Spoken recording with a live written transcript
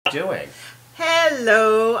doing?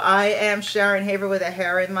 Hello, I am Sharon Haver with a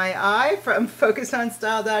hair in my eye from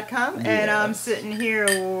FocusOnStyle.com, Yes. and I'm sitting here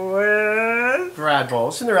with Brad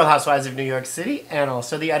Boles from the Real Housewives of New York City, and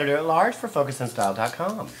also the editor-at-large for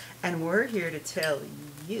FocusOnStyle.com. and we're here to tell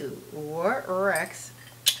you what wrecks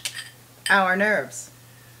our nerves.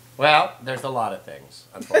 Well, there's a lot of things,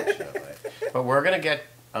 unfortunately. But we're going to get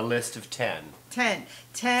a list of 10. 10.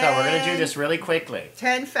 So we're going to do this really quickly.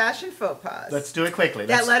 10 fashion faux pas. Let's do it quickly.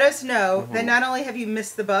 That let us know that not only have you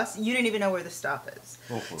missed the bus, you didn't even know where the stop is.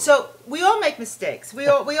 Mhm. So we all make mistakes. We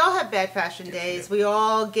all have bad fashion days. We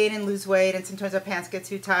all gain and lose weight, and sometimes our pants get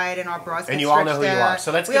too tight and our bras get And you stretched all know who you out. are.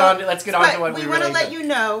 So let's get on to what we want to really let do. you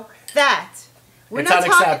know that It's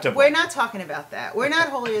unacceptable. we're not talking about that. We're not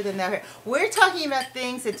holier than thou here. We're talking about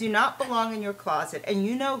things that do not belong in your closet, and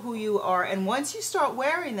you know who you are. And once you start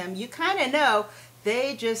wearing them, you kind of know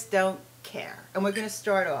they just don't care. And we're going to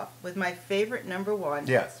start off with my favorite number one.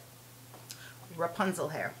 Yes. Rapunzel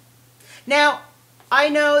hair. Now, I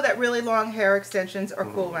know that really long hair extensions are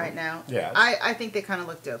cool right now. Yes. I think they kind of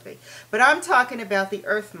look dopey. But I'm talking about the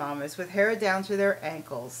Earth Mamas with hair down to their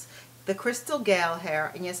ankles. The Crystal Gale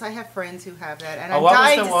hair. And yes, I have friends who have that. And I'm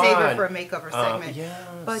dying to save her for a makeover segment. Yes.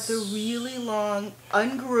 But the really long,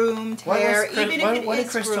 ungroomed What hair, was, even if it what did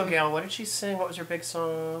is Crystal groomed. Gale, what did she sing? What was her big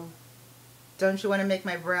song? Don't you want to make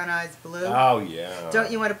my brown eyes blue? Oh, yeah.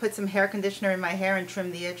 Don't you want to put some hair conditioner in my hair and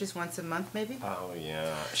trim the edges once a month, maybe? Oh,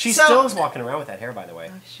 yeah. She So- still is walking around with that hair, by the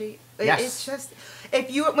way. Oh, she. Yes. It's just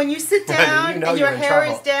when you sit down You know and your you're in hair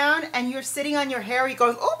trouble. is down and you're sitting on your hair, you're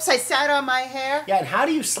going, "Oops, I sat on my hair." Yeah, and how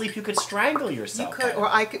do you sleep? You could strangle You yourself. could, or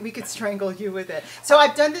we could strangle you with it. So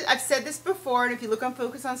I've done this. I've said this before, and if you look on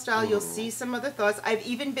Focus on Style, you'll see some other thoughts. I've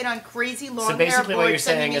even been on crazy long So basically hair what you're boards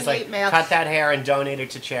sending saying me is like, hate mail. cut that hair and donate it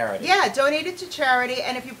to charity. Yeah, donate it to charity,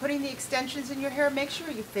 and if you're putting the extensions in your hair, make sure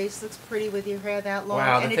your face looks pretty with your hair that long,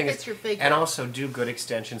 Wow, and the it thing fits is, your figure. and also do good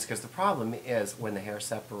extensions, because the problem is when the hair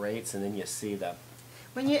separates and then you see the...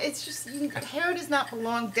 When it's just hair does not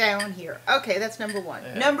belong down here. Okay, that's number one.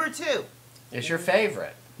 Yeah. Number two, It's your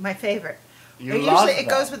favorite. my favorite. You It love usually it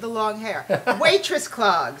them. goes with the long hair. Waitress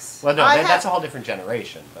clogs. Well, no, I that's a have- whole different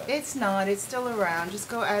generation. But. It's not. It's still around. Just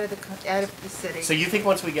go out of the city. So you think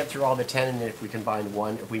once we get through all the 10, and if we can find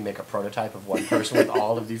one, if we make a prototype of one person with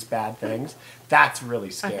all of these bad things, that's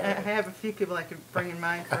really scary. I have a few people I could bring in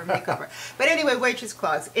mind for a makeover. But anyway, waitress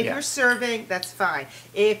clogs. If Yeah. you're serving, that's fine.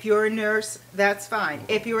 If you're a nurse, that's fine.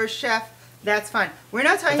 If you're a chef, that's fine. We're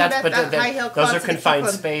not talking about the high heel clogs. Those are that you confined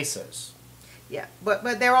put- spaces. Yeah, but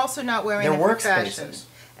they're also not wearing They're them for workspaces. fashion.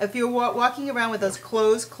 If you're walking around with those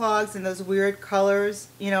closed clogs and those weird colors,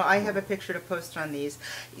 you know, I have a picture to post on these.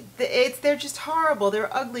 They're just horrible.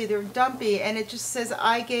 They're ugly. They're dumpy, and it just says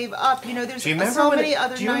I gave up. You know, there's so many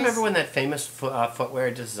other. Do you remember when that famous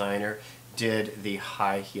footwear designer did the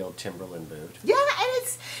high-heeled Timberland boot? Yeah, and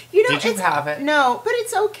it's, you know, Did you it's, have it? No, but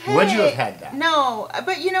it's okay. Would you have had that? No,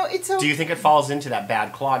 but you know, it's okay. Do you think it falls into that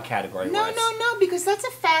bad clog category? No, where it's- no, because that's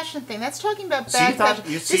a fashion thing. That's talking about So bad you thought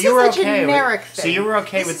fashion. you, so This you is were a okay generic with, thing. So you were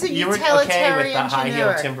okay This with is a you were okay with the utilitarian high-heeled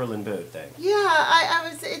generic. Timberland boot thing. Yeah, I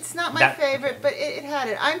was. It's not my That- favorite, but it had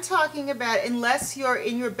it. I'm talking about unless you're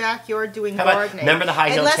in your backyard doing How about- gardening. remember the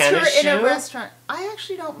high-heel unless tennis you're in shoe? a restaurant. I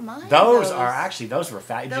actually don't mind Those were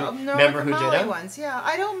fat. The Remember who did Molly them? ones. Yeah,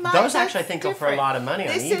 I don't mind. Those That's actually I think go for a different. lot of money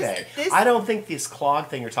on This is- eBay. this- I don't think this clog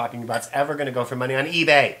thing you're talking about is ever going to go for money on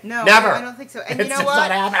eBay. No, never. I don't think so. And you It's know just what?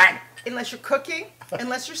 not happening. Unless you're cooking,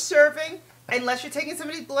 unless you're serving, unless you're taking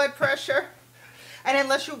somebody's blood pressure, and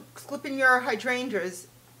unless you're clipping your hydrangeas,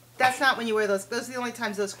 that's not when you wear those. Those are the only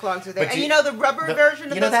times those clogs are there. But And you know the rubber version of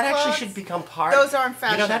those You know that clogs? actually should become part. Those aren't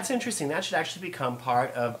fashion. You know that's interesting. That should actually become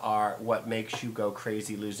part of our what makes you go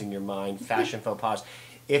crazy, losing your mind, fashion faux pas.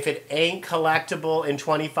 If it ain't collectible in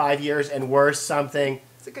 25 years and worth something,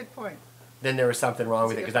 It's a good point. then there was something wrong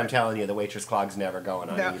with it. That's a Because good I'm point. telling you, the waitress clog's never going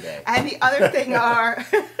on eBay. And the other thing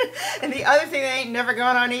and the other thing that ain't never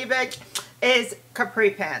going on eBay is capri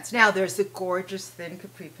pants. Now there's the gorgeous thin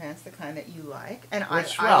capri pants, the kind that you like, and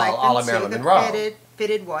Which, I well, like a la them too. Marilyn The Monroe.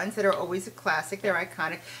 fitted ones that are always a classic. They're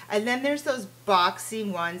iconic. And then there's those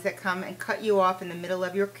boxy ones that come and cut you off in the middle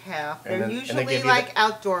of your calf. And They're then- and they usually give you like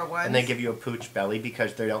outdoor ones. And they give you a pooch belly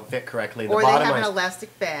because they don't fit correctly in the or they bottom. have an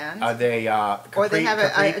elastic band. Are they or they capri have a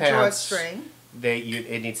pants? drawstring.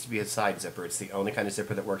 it needs to be a side zipper. It's the only kind of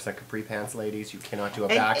zipper that works on capri pants, ladies. You cannot do a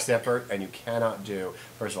back zipper, and you cannot do,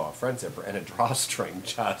 first of all, a front zipper, and a drawstring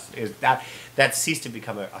just is that ceased to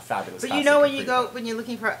become a fabulous. But you know, when you're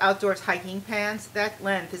looking for outdoors hiking pants, that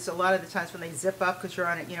length is a lot of the times when they zip up because you're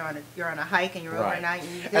on a hike and you're overnight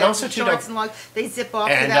and also shorts and long, they zip off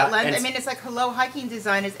to that length. I mean, it's like, hello, hiking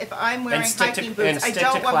designers. If I'm wearing hiking boots, I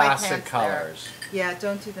don't want my pants colors. Yeah,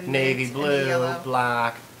 don't do the navy blue,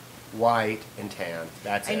 black, white, and tan.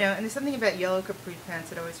 That's it. I know, and there's something about yellow capri pants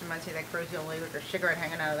that always reminds me of that crazy old lady with her cigarette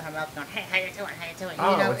hanging out of her mouth going, hey, how you doing, how you doing?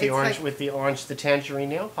 Oh, you know, with the orange, the tangerine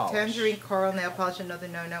nail polish. Tangerine coral nail polish, another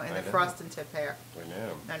no-no, and the frosted tip hair. I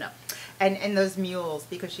know. No. And those mules,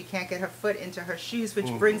 because she can't get her foot into her shoes,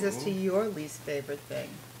 which brings us to your least favorite thing.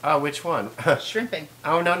 Oh, which one? Shrimping.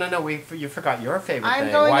 Oh, no. You forgot your favorite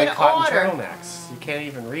thing. Going white in cotton order. turtlenecks. You can't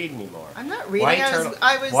even read anymore. I'm not reading.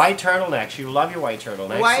 White turtlenecks. You love your white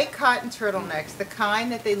turtlenecks. White cotton turtlenecks, the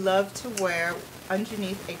kind that they love to wear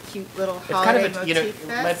underneath a cute little holiday motif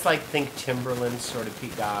vest. Let's think Timberland sort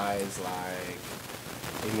of guys,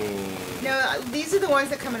 No, these are the ones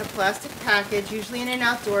that come in a plastic package, usually in an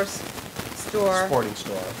outdoor store. Sporting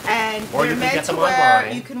store. And or they're you can meant get them to wear.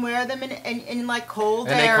 online. You can wear them in like cold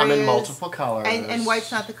areas. And they come in multiple colors. And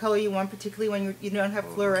white's not the color you want, particularly when you don't have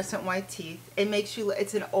fluorescent white teeth. It makes you.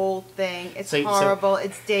 It's an old thing. It's horrible.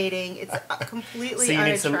 It's dating. It's completely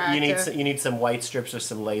unattractive. You need some white strips or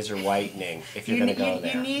some laser whitening if you're going to go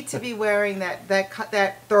there. You need to be wearing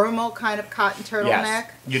that thermal kind of cotton turtleneck.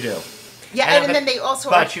 Yes, you do. Yeah, and then they also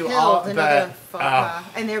are pilled, another faux pas.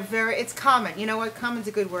 And they're it's common. You know what? Common's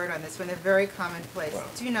a good word on this one. They're very commonplace. Well,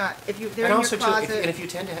 do not, if they're in your closet.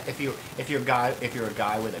 If you're a guy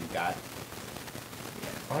with a gut,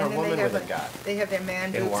 or a woman with a gut. They have their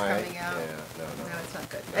man boobs coming out. Yeah, no, it's not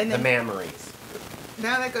good. And the mammaries.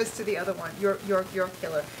 Now that goes to the other one. Your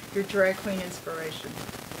killer. Your drag queen inspiration.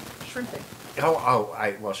 Shrimping.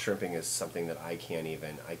 Well, shrimping is something that I can't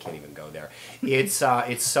even go there. It's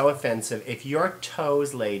so offensive. If your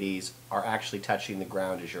toes, ladies, are actually touching the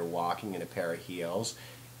ground as you're walking in a pair of heels,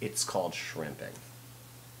 it's called shrimping.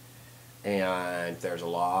 And there's a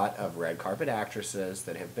lot of red carpet actresses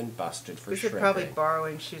that have been busted for shrimping. They're probably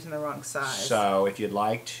borrowing shoes in the wrong size. So if you'd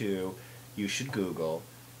like to, you should Google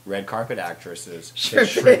red carpet actresses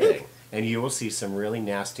shrimping. And you will see some really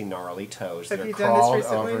nasty, gnarly toes that are crawled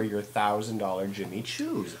over your $1,000 Jimmy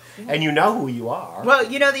Choos. And you know who you are. Well,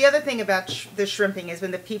 the other thing about the shrimping is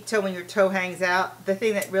when the peep toe, when your toe hangs out, the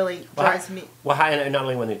thing that really drives me... Well, and not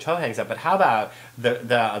only when the toe hangs out, but how about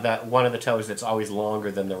the one of the toes that's always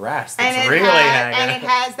longer than the rest? That's really hanging out. And it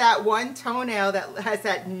has that one toenail that has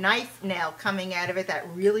that knife nail coming out of it, that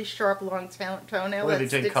really sharp, long toenail that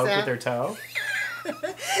sticks out. They did coke with their toe?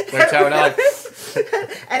 Their toenail.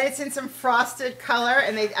 And it's in some frosted color,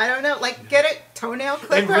 and I don't know, get a toenail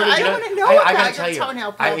clipper. I don't want to know about your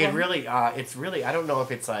toenail problem. It's really, I don't know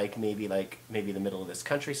if it's maybe the middle of this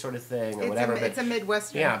country sort of thing or whatever. It's a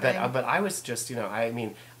Midwestern thing. But I was just, I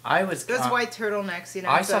was. Those white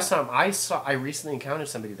turtlenecks, I recently encountered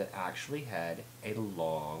somebody that actually had a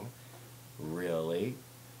long, really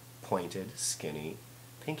pointed, skinny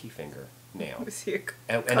pinky finger nail. Was he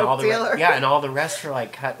and all the dealer? And all the rest were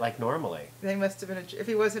cut normally. They must have been if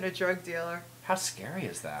he wasn't a drug dealer. How scary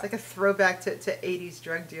is that? It's like a throwback to 80s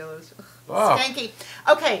drug dealers. Skanky.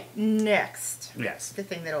 Okay, next. Yes. The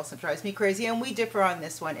thing that also drives me crazy, and we differ on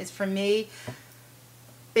this one, is for me,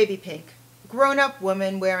 baby pink. Grown-up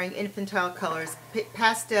woman wearing infantile colors,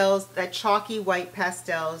 pastels, that chalky white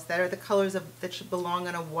pastels that are the colors that should belong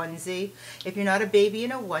on a onesie. If you're not a baby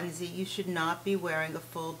in a onesie, you should not be wearing a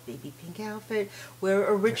full baby pink outfit. Wear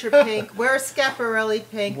a richer pink. Wear a Schiaparelli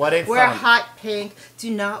pink. Wear a hot pink.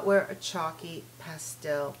 Do not wear a chalky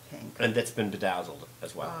pastel pink. And that's been bedazzled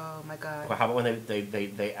as well. Oh my God. Well, how about when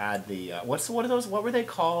they add the what are those? What were they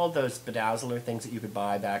called? Those bedazzler things that you could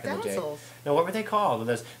buy back in the day? No, what were they called?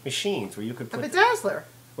 Those machines where you could put a bedazzler.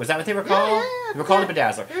 Was that what they were called? Yeah. They were called a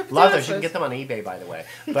bedazzler. Love those. You can get them on eBay, by the way.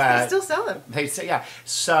 But they still sell them. They say, yeah.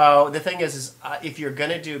 So the thing is if you're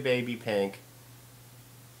gonna do baby pink,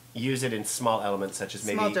 use it in small elements such as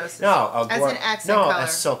maybe small doses. As an accent color. a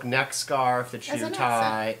silk neck scarf that you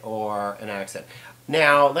tie or an accent.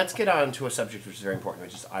 Now, let's get on to a subject which is very important,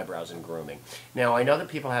 which is eyebrows and grooming. Now, I know that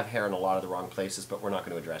people have hair in a lot of the wrong places, but we're not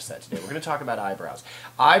going to address that today. We're going to talk about eyebrows.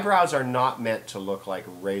 Eyebrows are not meant to look like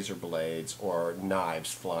razor blades or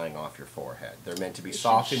knives flying off your forehead. They're meant to be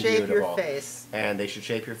soft and beautiful. Shape your face. And they should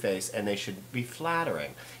shape your face, and they should be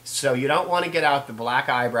flattering. So you don't want to get out the black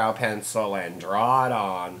eyebrow pencil and draw it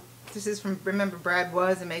on This is from, remember, Brad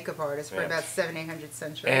was a makeup artist for about 700-800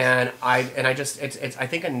 centuries. And I I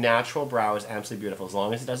think a natural brow is absolutely beautiful as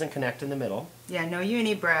long as it doesn't connect in the middle. Yeah, no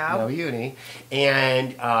unibrow. No uni.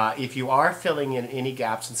 And if you are filling in any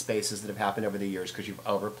gaps and spaces that have happened over the years because you've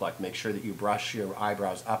overplucked, make sure that you brush your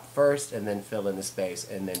eyebrows up first and then fill in the space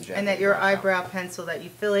and then gently. And that your eyebrow out. pencil that you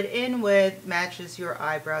fill it in with matches your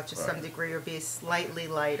eyebrow to some degree or be slightly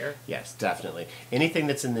lighter. Yes, definitely. Anything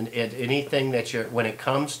that's in the anything that you're when it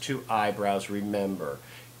comes to eyebrows, remember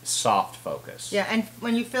soft focus. Yeah, and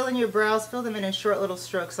when you fill in your brows, fill them in short little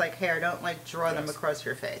strokes like hair. Don't like draw them across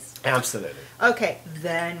your face. Absolutely. Okay,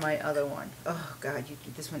 then my other one. Oh God, you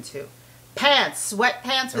this one too. Pants,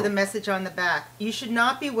 sweatpants with a message on the back. You should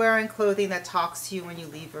not be wearing clothing that talks to you when you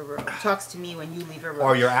leave a room. Talks to me when you leave a room.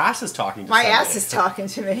 Or your ass is talking to my somebody. ass is talking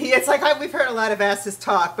to me. It's like we've heard a lot of asses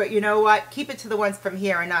talk, but you know what? Keep it to the ones from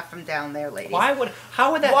here and not from down there, ladies.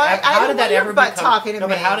 How did that? Why? How did that ever become? Talking to no,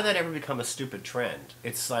 me. but how did that ever become a stupid trend?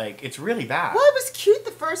 It's like it's really bad. Well, it was cute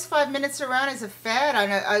the first 5 minutes around as a fad on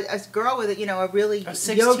a girl with a really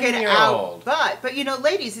yoga out butt. But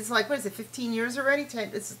ladies, it's like what is it? 15 years already?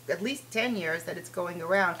 It's at least 10 years that it's going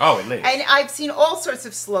around. Oh, at least. And I've seen all sorts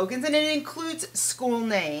of slogans, and it includes school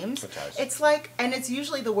names. It does. It's like, and it's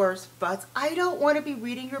usually the worst butts. I don't want to be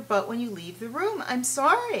reading your butt when you leave the room. I'm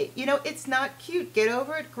sorry. It's not cute. Get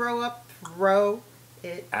over it. Grow up. Throw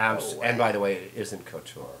it away. And by the way, it isn't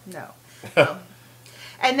couture. No.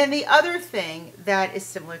 And then the other thing that is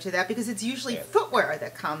similar to that, because it's usually footwear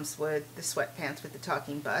that comes with the sweatpants with the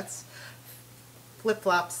talking butts,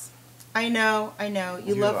 flip-flops. I know.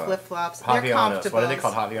 You love flip-flops. They're comfortable. What are they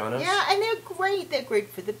called, Havaianas? Yeah, and they're great. They're great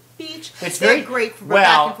for the beach. They're great for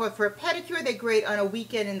back and forth for a pedicure. They're great on a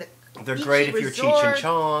weekend in the They're great if resort. you're Cheech and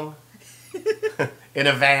Chong in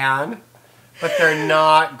a van, but they're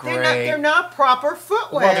not great. They're not proper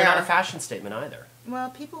footwear. Well, they're not a fashion statement either.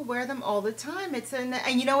 Well, people wear them all the time.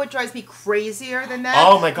 And you know what drives me crazier than that?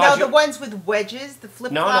 Oh my God! No, the ones with wedges, the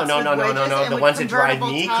flip flops. No. The ones that drive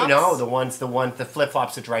me. Tops. No, the flip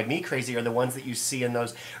flops that drive me crazy are the ones that you see in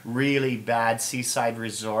those really bad seaside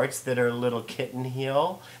resorts that are a little kitten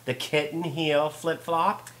heel. The kitten heel flip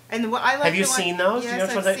flop. And I like. Have you seen those?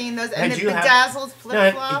 Yes, I've seen those. And the bedazzled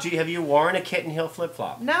flip flop. Have you worn a kitten heel flip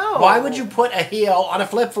flop? No. Why would you put a heel on a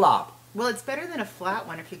flip flop? Well, it's better than a flat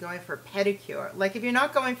one if you're going for a pedicure. Like if you're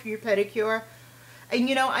not going for your pedicure,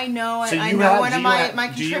 and I know one of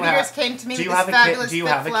my contributors came to me with this fabulous flip flop. Do you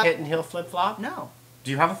have a kitten heel flip flop? No.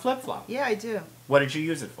 Do you have a flip flop? Yeah, I do. What did you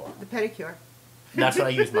use it for? The pedicure. That's what I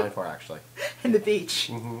used mine for, actually. In the beach.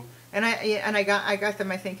 Mm-hmm. And I got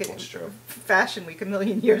them. I think That's true. Fashion Week a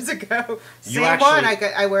million years ago. You one.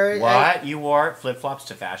 I wear. What you wore flip flops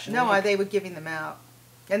to Fashion Week? No, they were giving them out,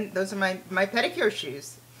 and those are my pedicure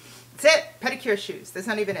shoes. That's it. Pedicure shoes. That's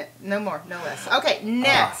not even it. No more. No less. Okay.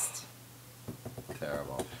 Next.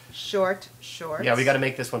 Terrible. Short shorts. Yeah, we got to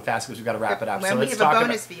make this one fast because we got to wrap it up. Well, so we let's have talk a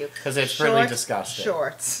bonus for you because it's really disgusting.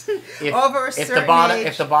 Shorts. Over a certain age.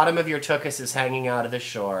 If the bottom of your tuchus is hanging out of the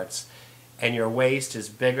shorts, and your waist is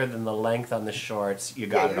bigger than the length on the shorts, you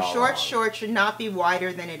got it all your wrong. short should not be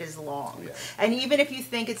wider than it is long. Yeah. And even if you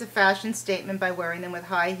think it's a fashion statement by wearing them with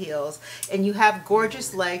high heels, and you have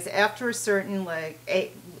gorgeous legs after a certain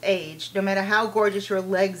age, no matter how gorgeous your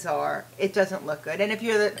legs are, it doesn't look good. And if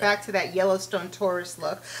you're back to that Yellowstone tourist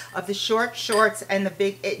look of the short shorts and the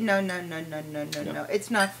big, no, it's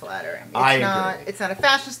not flattering. It's not a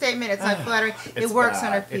fashion statement. It's not flattering. It works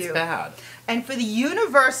on a few. It's bad. And for the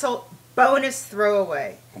universal bonus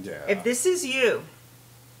throwaway, if this is you,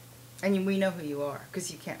 and we know who you are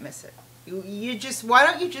because you can't miss it. Why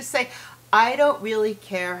don't you just say, I don't really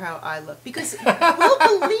care how I look, because we'll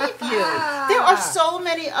believe you. There are so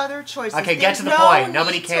many other choices. Okay, get to the point.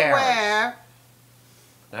 Nobody cares. To wear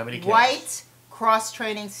Nobody cares. White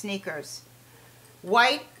cross-training sneakers.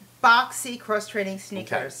 White boxy cross-training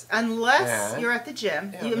sneakers. Okay. Unless you're at the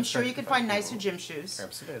gym. I'm sure you can find nicer gym shoes.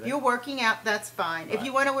 Absolutely. You're working out, that's fine. Right. If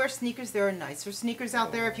you want to wear sneakers, there are nicer sneakers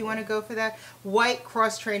out there if you want to go for that. White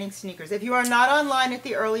cross-training sneakers. If you are not online at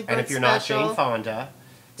the early bird special. And if you're not Jane Fonda.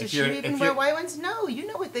 Does she even wear white ones? No, you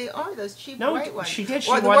know what they are, those cheap white ones. She did.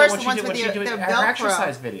 Or the worst ones with their her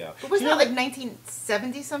exercise video. But wasn't that like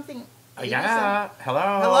 1970 something? Yeah.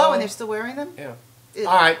 Hello, and they're still wearing them? Yeah. All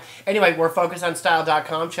right. Anyway, we're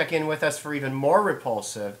FocusOnStyle.com. Check in with us for even more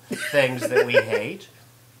repulsive things that we hate.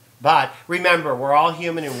 But remember, we're all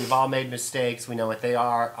human and we've all made mistakes. We know what they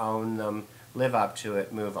are. Own them. Live up to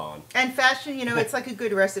it. Move on. And fashion, it's like a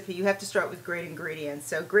good recipe. You have to start with great ingredients.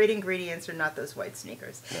 So great ingredients are not those white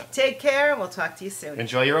sneakers. No. Take care, and we'll talk to you soon.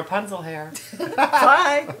 Enjoy your Rapunzel hair.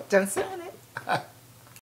 Bye. Don't sit on it.